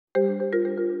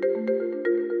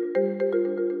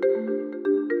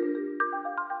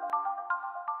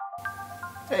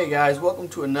Hey guys, welcome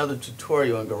to another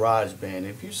tutorial in GarageBand.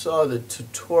 If you saw the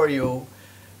tutorial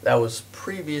that was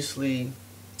previously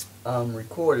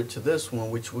recorded to this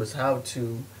one, which was how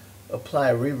to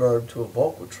apply reverb to a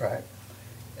vocal track,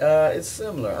 it's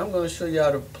similar. I'm going to show you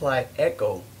how to apply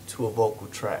echo to a vocal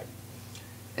track.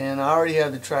 And I already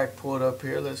have the track pulled up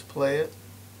here. Let's play it.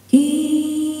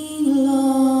 King,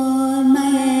 Lord,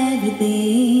 my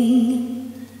everything.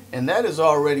 And that is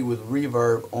already with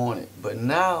reverb on it. But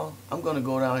now I'm going to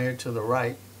go down here to the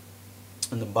right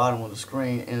in the bottom of the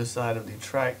screen inside of the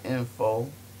track info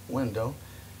window.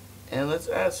 And let's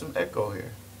add some echo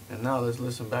here. And now let's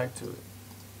listen back to it.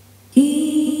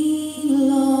 King,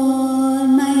 Lord,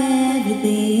 my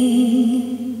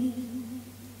everything.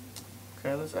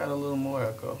 Okay, let's add a little more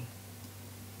echo.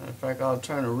 In fact, I'll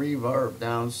turn the reverb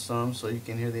down some so you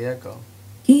can hear the echo.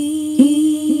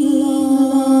 King,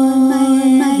 Lord, my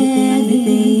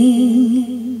everything.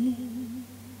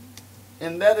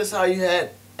 And that is how you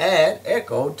add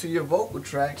echo to your vocal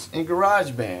tracks in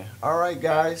GarageBand. Alright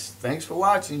guys, thanks for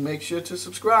watching. Make sure to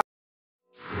subscribe.